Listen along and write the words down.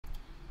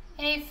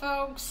Hey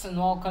folks, and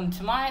welcome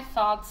to my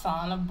thoughts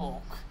on a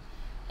book.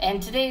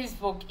 And today's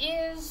book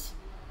is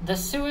The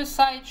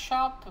Suicide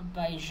Shop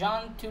by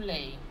Jean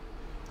Teulé.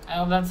 I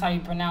hope that's how you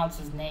pronounce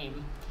his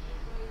name.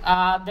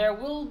 There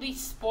will be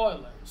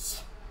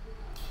spoilers.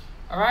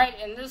 Alright,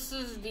 and this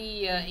is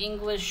the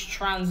English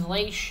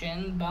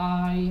translation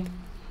by...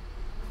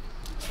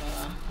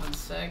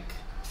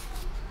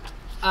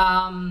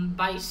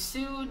 by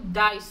Sue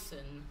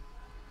Dyson.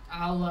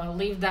 I'll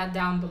leave that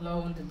down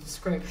below in the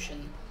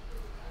description.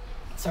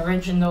 It's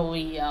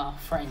originally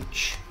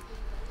French.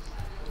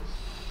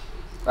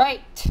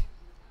 Right.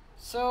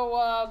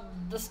 So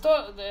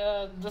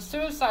the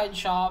Suicide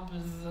Shop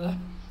is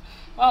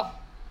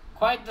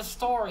quite the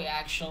story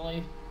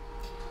actually.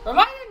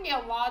 Reminded me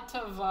a lot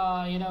of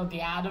the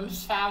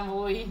Addams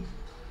Family,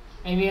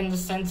 maybe in the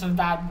sense of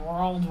that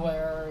world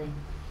where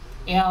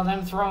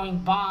them throwing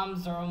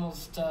bombs or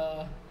almost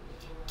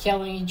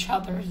killing each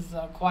other is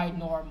quite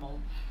normal.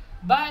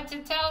 But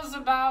it tells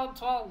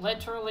about,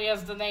 literally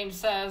as the name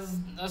says,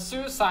 a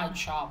suicide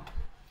shop.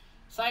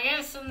 So I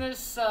guess in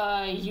this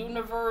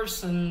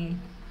universe and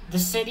the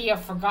city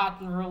of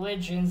forgotten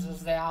religions,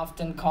 as they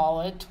often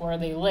call it, where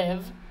they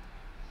live,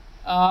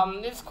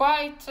 it's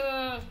quite,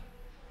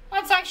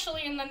 it's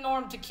actually in the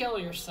norm to kill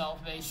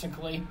yourself,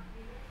 basically.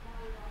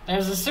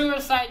 There's a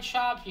suicide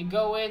shop, you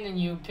go in and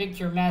you pick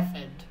your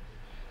method.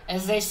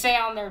 As they say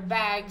on their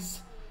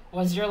bags,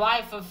 was your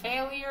life a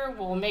failure?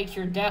 We'll make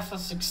your death a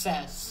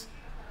success.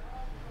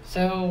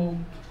 So,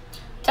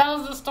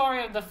 tells the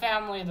story of the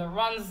family that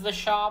runs the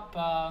shop.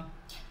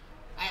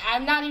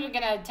 I'm not even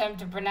going to attempt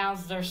to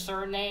pronounce their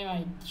surname.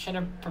 I should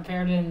have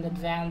prepared it in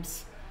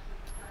advance.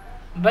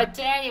 But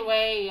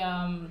anyway,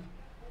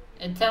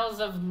 it tells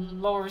of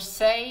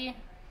Lorsay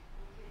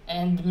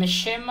and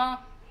Mishima.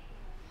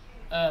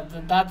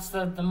 That's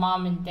the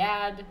mom and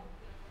dad.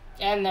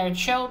 And their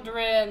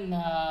children,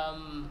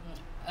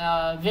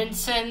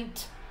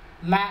 Vincent,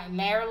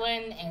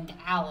 Marilyn, and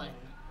Alan.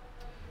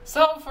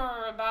 So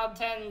for about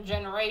 10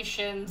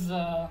 generations,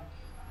 the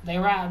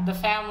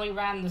family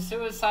ran the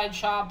suicide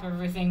shop.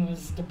 Everything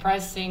was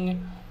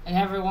depressing, and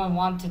everyone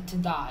wanted to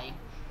die.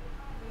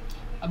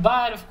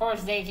 But of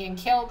course, they can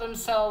kill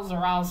themselves,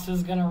 or else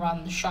who's gonna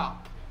run the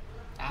shop?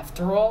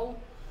 After all.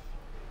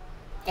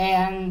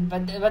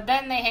 But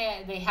then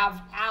they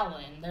have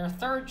Alan, their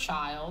third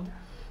child,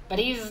 but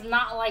he's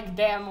not like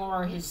them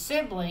or his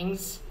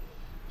siblings.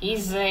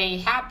 He's a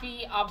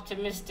happy,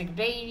 optimistic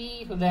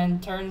baby who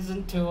then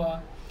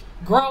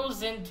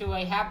grows into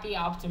a happy,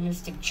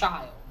 optimistic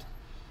child.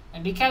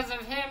 And because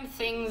of him,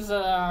 things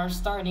are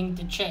starting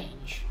to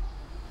change.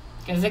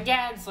 Because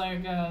again, it's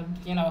like a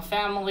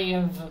family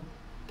of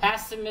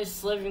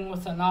pessimists living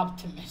with an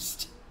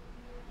optimist.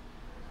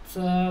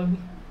 So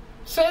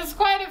it's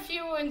quite a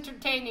few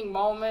entertaining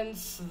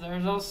moments.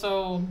 There's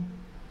also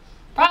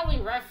probably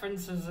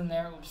references in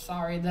there,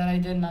 sorry, that I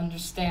didn't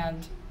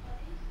understand.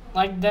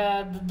 Like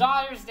the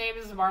daughter's name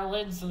is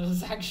Marlene, so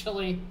there's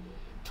actually,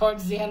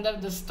 towards the end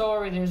of the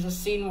story, there's a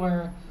scene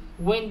where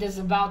wind is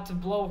about to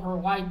blow her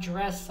white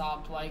dress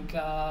up, like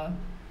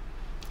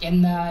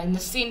in the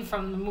scene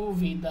from the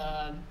movie,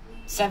 the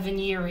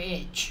 7-Year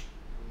Itch.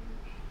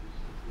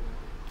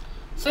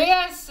 So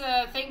yes,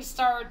 things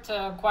start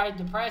quite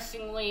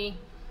depressingly.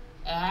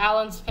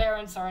 Alan's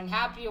parents are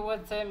unhappy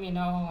with him,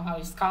 how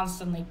he's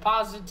constantly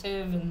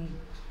positive and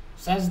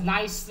says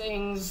nice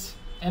things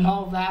and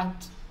all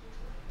that.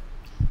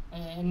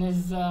 And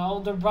his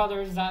older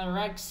brother is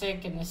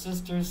anorexic, and his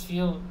sisters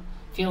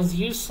feels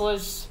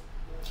useless.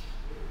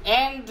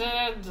 And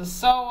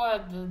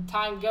so the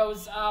time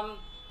goes.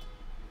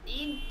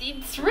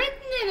 It's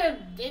written in an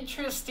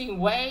interesting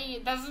way.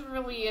 It doesn't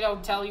really,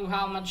 tell you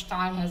how much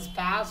time has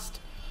passed,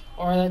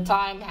 or the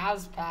time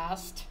has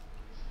passed.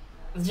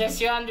 It's just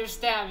you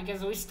understand,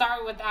 because we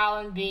start with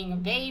Alan being a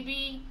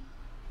baby,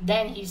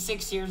 then he's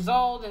 6 years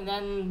old, and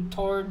then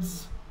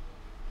towards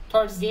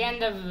the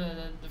end of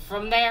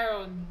from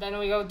there, then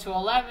we go to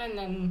 11,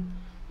 and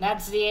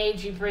that's the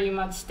age he pretty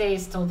much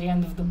stays till the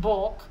end of the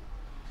book.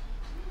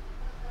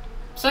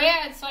 So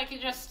yeah, it's like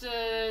it just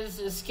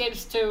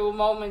skips to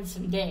moments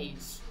and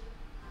days.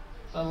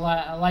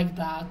 I like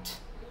that.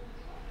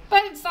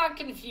 But it's not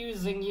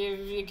confusing.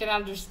 You can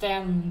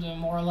understand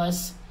more or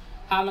less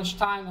how much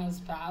time has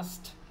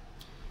passed.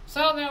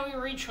 So then we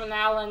reach when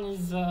Alan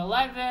is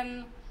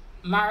 11,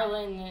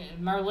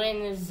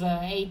 Marlene is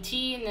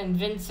 18, and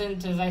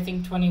Vincent is, I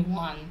think,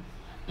 21,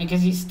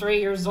 because he's 3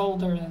 years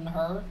older than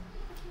her.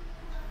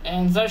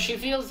 And so she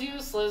feels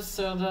useless,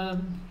 so the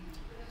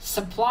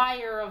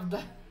supplier of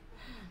the...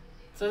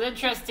 It's an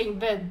interesting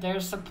bit. Their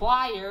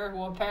supplier,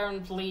 who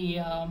apparently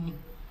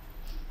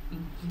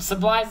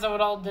supplies them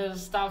with all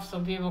this stuff so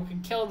people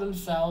can kill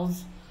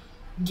themselves,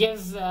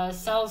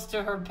 sells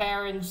to her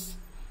parents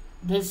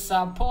this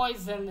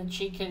poison that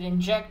she could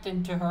inject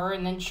into her,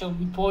 and then she'll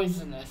be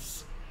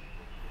poisonous.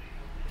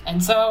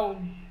 And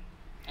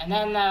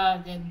then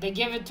they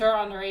give it to her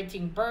on her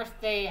 18th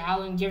birthday.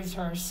 Alan gives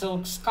her a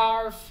silk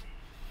scarf.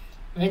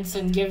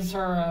 Vincent gives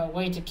her a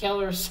way to kill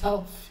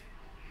herself.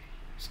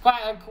 It's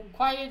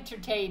quite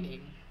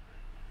entertaining.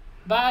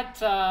 But,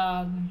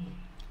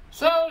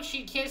 so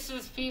she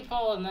kisses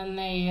people, and then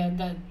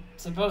they're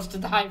supposed to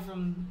die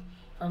from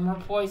her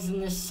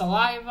poisonous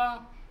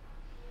saliva.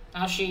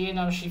 Now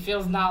she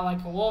feels now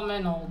like a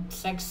woman, all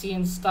sexy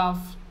and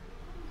stuff.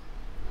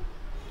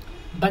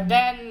 But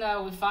then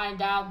we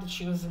find out that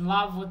she was in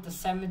love with the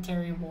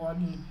cemetery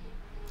warden.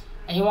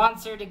 And he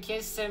wants her to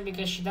kiss him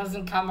because she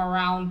doesn't come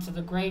around to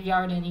the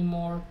graveyard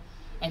anymore.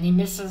 And he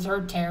misses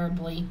her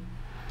terribly.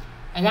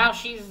 And now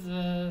she's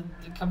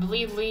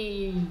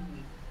completely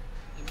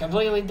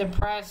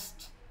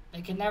depressed.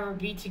 They can never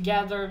be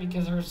together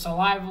because her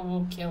saliva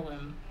will kill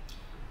him.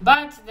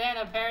 But then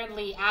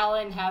apparently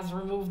Alan has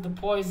removed the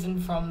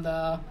poison from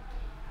the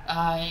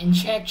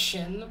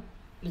injection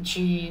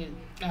that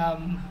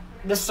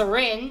the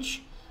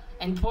syringe,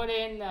 and put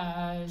in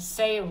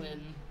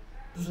saline.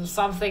 This is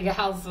something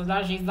else, so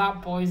now she's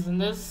not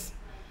poisonous.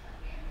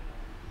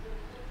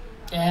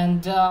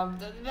 And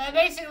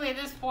basically at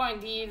this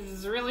point,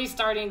 he's really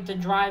starting to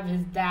drive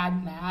his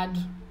dad mad.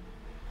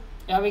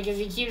 Because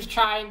he keeps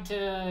trying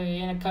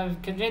to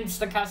convince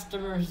the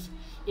customers,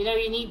 you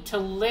need to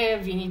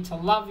live, you need to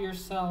love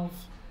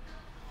yourself.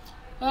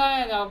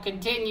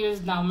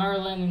 Continues. Now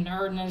Merlin and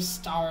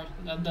Ernest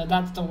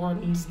that's the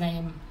warden's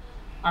name,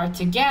 are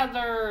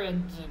together,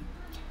 and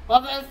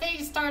the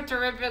things start to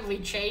rapidly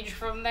change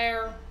from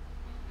there.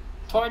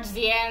 Towards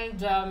the end,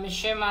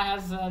 Mishima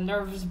has a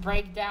nervous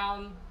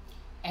breakdown,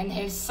 and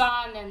his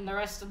son and the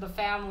rest of the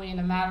family, in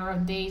a matter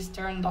of days,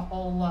 turn the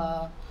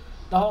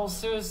whole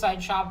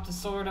suicide shop to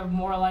sort of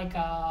more like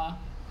a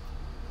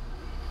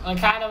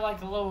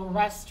little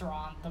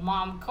restaurant. The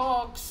mom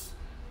cooks,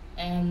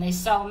 and they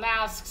sell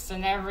masks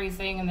and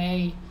everything, and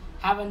they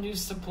have a new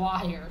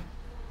supplier.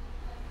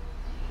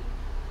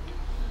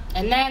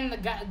 And then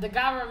the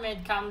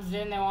government comes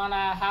in. They want to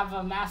have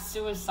a mass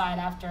suicide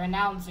after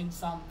announcing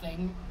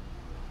something.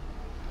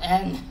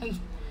 And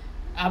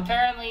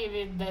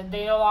apparently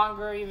they no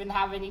longer even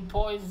have any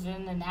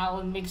poison, and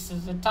Alan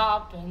mixes it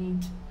up,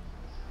 and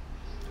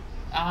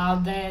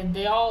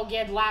they all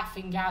get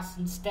laughing gas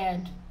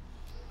instead.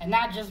 And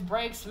that just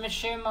breaks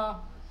Mishima.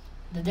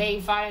 The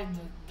day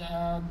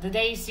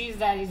he sees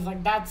that, he's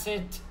like, that's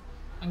it.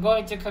 I'm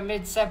going to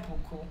commit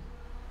seppuku.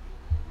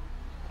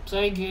 So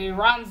he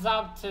runs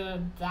up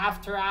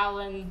after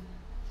Alan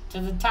to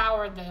the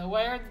tower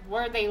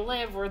where they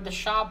live, where the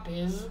shop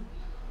is.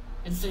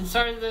 It's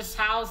sort of this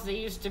house. There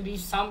used to be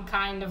some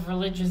kind of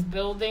religious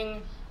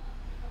building,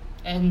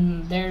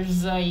 and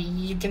there's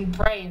you can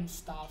pray and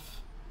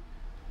stuff.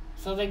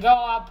 So they go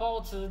up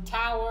all to the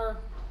tower.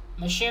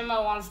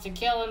 Mishima wants to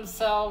kill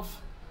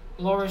himself.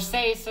 Laura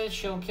says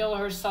she'll kill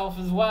herself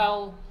as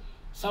well.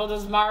 So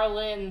does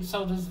Marlin.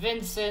 So does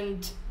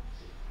Vincent.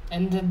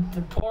 And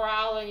the poor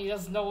Alan, he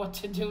doesn't know what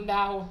to do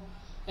now.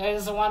 He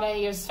doesn't want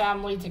any of his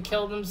family to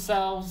kill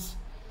themselves.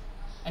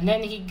 And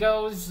then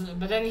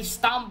he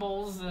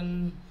stumbles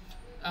and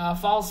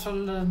falls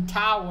from the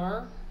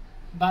tower.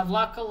 But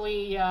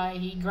luckily,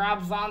 he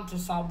grabs onto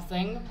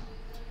something.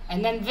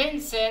 And then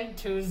Vincent,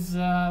 who's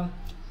on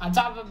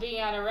top of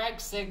being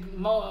anorexic,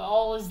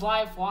 all his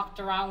life walked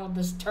around with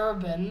this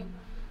turban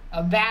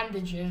of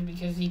bandages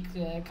because he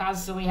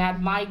constantly had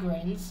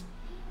migraines.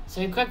 So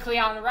he quickly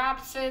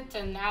unwraps it,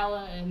 and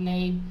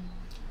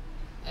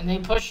they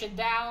push it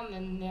down,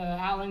 and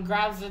Alan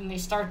grabs it, and they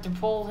start to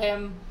pull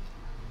him,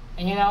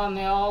 and and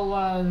they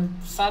all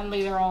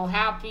suddenly they're all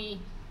happy.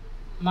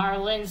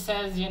 Marlene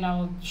says,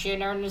 she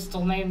and Ernest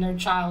will name their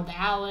child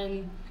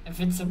Alan. If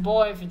it's a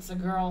boy, if it's a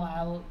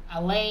girl,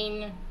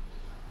 Elaine.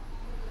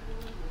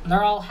 And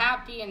they're all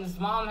happy, and his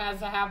mom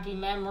has a happy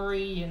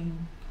memory,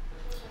 and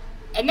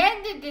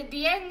then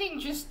the ending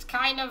just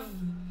kind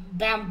of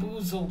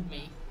bamboozled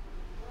me.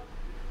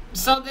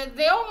 So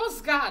they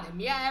almost got him.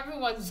 Yeah,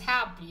 everyone's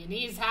happy, and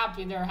he's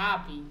happy, they're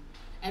happy.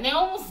 And they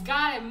almost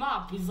got him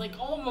up. He's like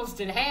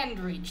almost in hand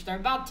reach. They're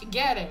about to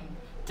get him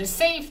to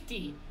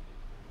safety.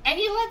 And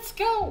he lets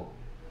go.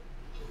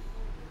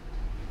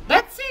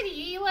 That's it.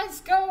 He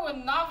lets go,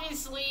 and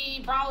obviously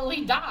he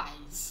probably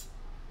dies.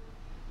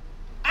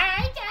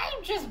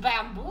 I'm just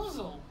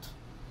bamboozled.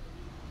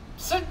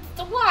 So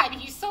what?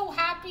 He's so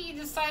happy he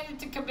decided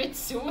to commit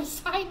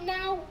suicide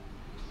now?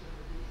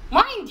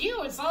 Mind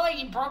you, it's not like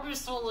he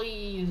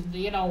purposefully,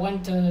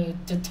 went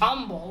to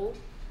tumble.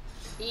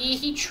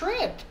 He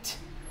tripped.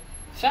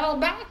 Fell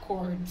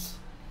backwards.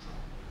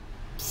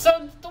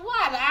 So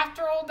what?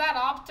 After all that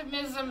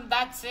optimism,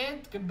 that's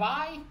it?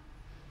 Goodbye?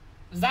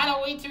 Is that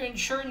a way to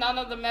ensure none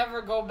of them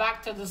ever go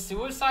back to the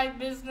suicide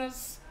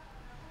business?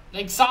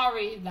 Like,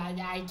 sorry that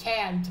I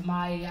can't.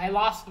 I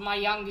lost my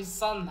youngest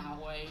son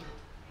that way.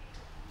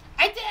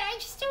 I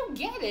just don't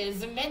get it.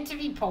 Is it meant to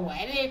be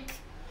poetic?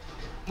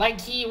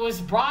 Like, he was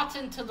brought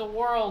into the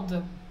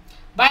world.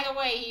 By the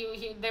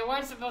way, they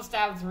weren't supposed to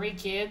have 3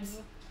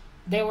 kids.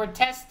 They were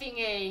testing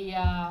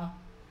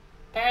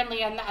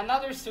apparently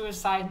another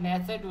suicide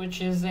method,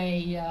 which is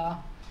a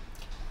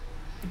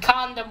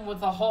condom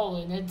with a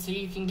hole in it, so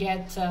you can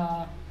get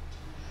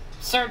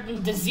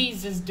certain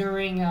diseases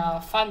during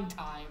fun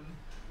time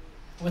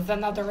with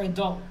another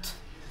adult.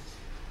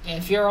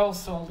 if you're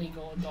also a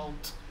legal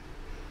adult.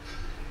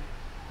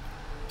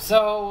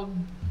 So,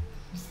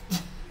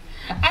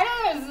 I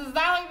don't know, is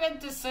that like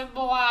meant to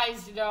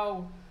symbolize,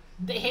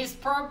 his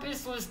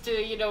purpose was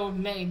to,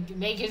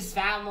 make his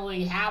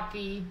family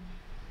happy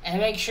and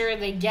make sure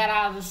they get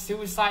out of the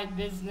suicide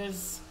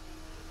business.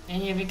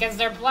 And because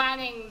they're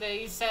planning,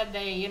 he said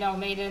they,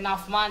 made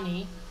enough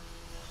money.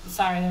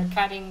 Sorry, they're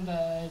cutting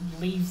the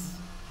leaves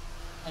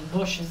and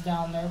bushes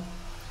down there.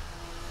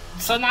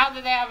 So now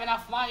that they have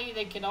enough money,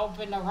 they can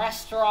open a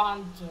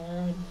restaurant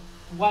or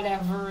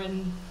whatever,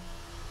 and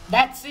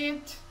that's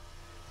it.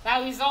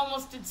 Now he's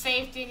almost at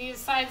safety, and he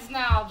decides,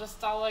 now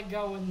I'll let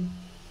go and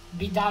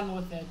be done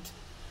with it.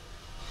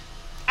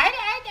 I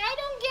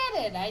don't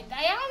get it.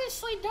 I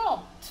honestly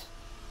don't.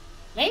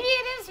 Maybe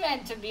it is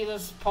meant to be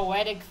this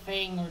poetic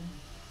thing, or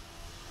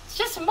it's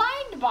just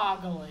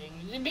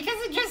mind-boggling,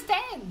 because it just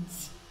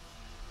ends.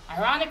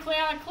 Ironically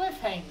on a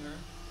cliffhanger.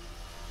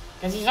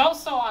 Because he's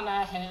also on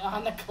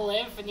a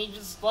cliff, and he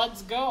just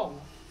lets go.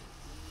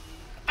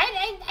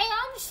 I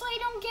honestly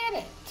don't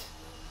get it.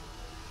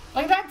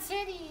 Like, that's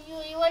it?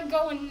 He let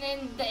go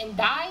and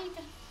died?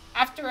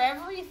 After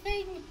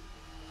everything?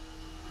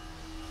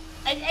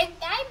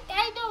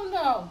 I don't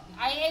know.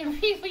 I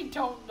really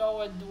don't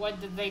know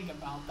what to think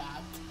about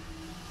that.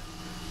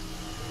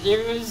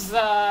 It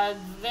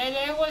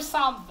was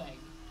something.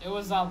 It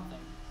was something.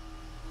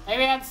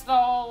 Maybe that's the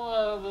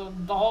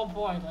whole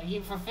point. Like, he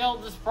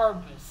fulfilled his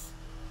purpose.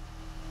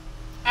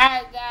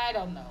 I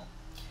don't know.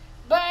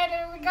 But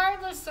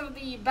regardless of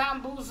the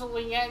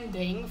bamboozling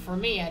ending, for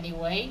me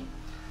anyway,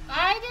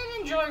 I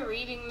did enjoy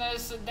reading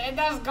this. It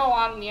does go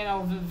on,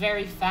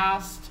 very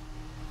fast.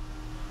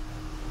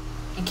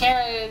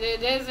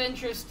 It is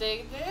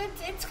interesting.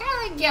 It's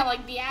kind of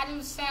like the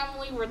Addams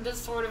Family, where this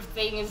sort of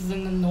thing is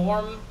in the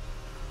norm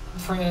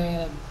for.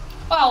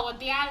 Well, with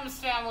the Addams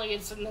Family,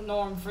 it's in the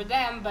norm for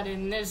them, but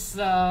in this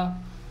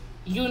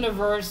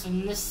universe,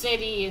 in this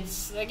city,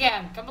 it's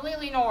again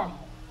completely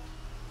normal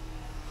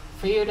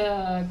for you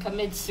to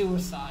commit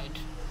suicide.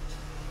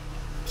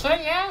 So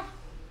yeah,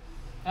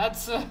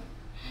 that's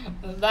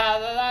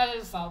that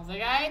is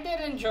something. I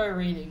did enjoy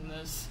reading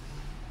this.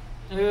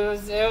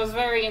 It was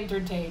very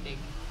entertaining.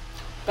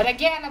 But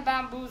again, a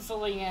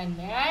bamboozling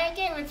ending. I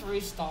gave it 3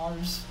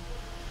 stars.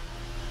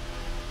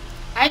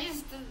 I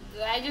just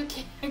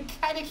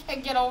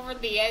can't get over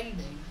the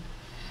ending.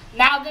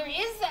 Now, there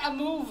is a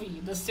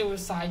movie, The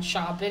Suicide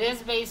Shop. It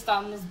is based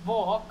on this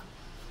book,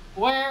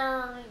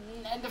 where,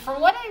 and from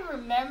what I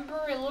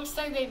remember, it looks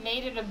like they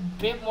made it a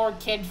bit more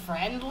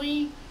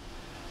kid-friendly.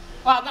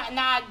 Well,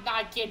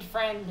 not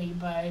kid-friendly,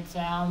 but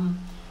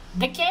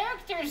the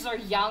characters are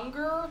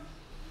younger,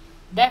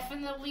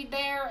 definitely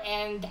there,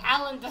 and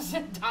Alan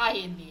doesn't die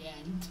in the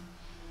end.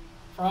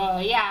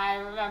 Yeah, I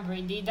remember,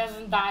 he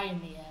doesn't die in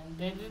the end.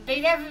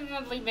 They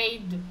definitely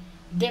made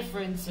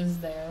differences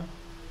there.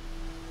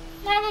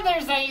 Not that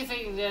there's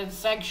anything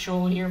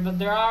sexual here, but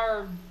there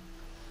are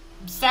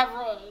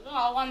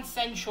one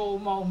sensual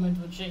moment,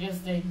 which I guess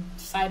they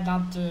decided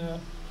not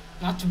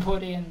to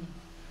put in.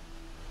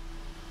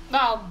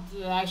 Well,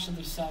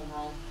 actually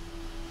several.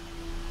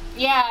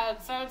 Yeah,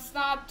 so it's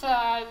not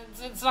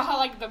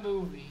like the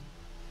movie.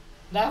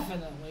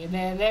 Definitely,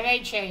 they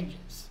made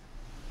changes.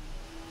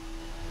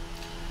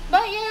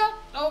 But yeah,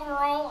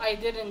 overall, I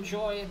did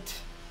enjoy it.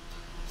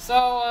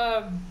 So,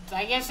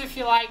 I guess if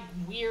you like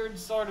weird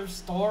sort of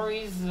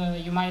stories,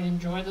 you might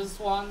enjoy this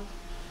one.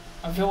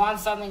 Or if you want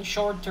something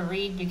short to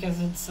read,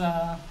 because it's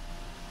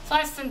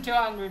less than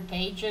 200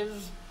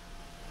 pages,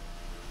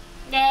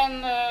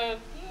 then,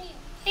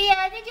 yeah,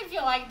 I think if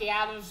you like the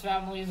Addams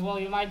Family as well,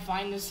 you might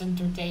find this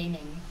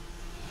entertaining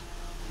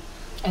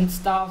and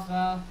stuff.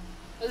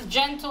 This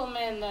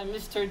gentleman,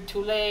 Mr.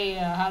 Teulé,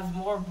 has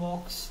more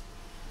books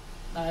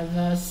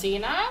I've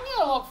seen. I'm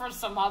gonna look for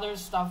some other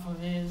stuff of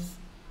his,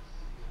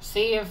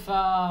 see if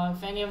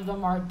any of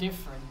them are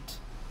different.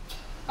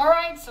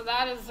 Alright, so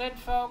that is it,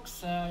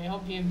 folks. I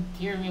hope you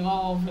hear me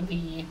well over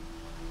the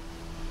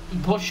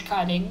bush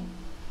cutting.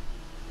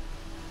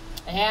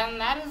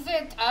 And that is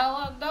it.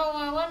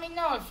 Let me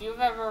know if you've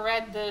ever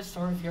read this,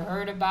 or if you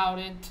heard about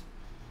it,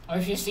 or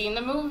if you've seen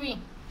the movie.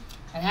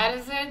 And that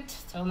is it.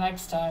 Till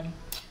next time.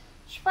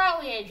 Should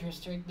probably age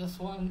restrict this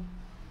one.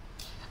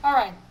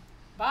 Alright,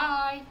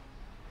 bye.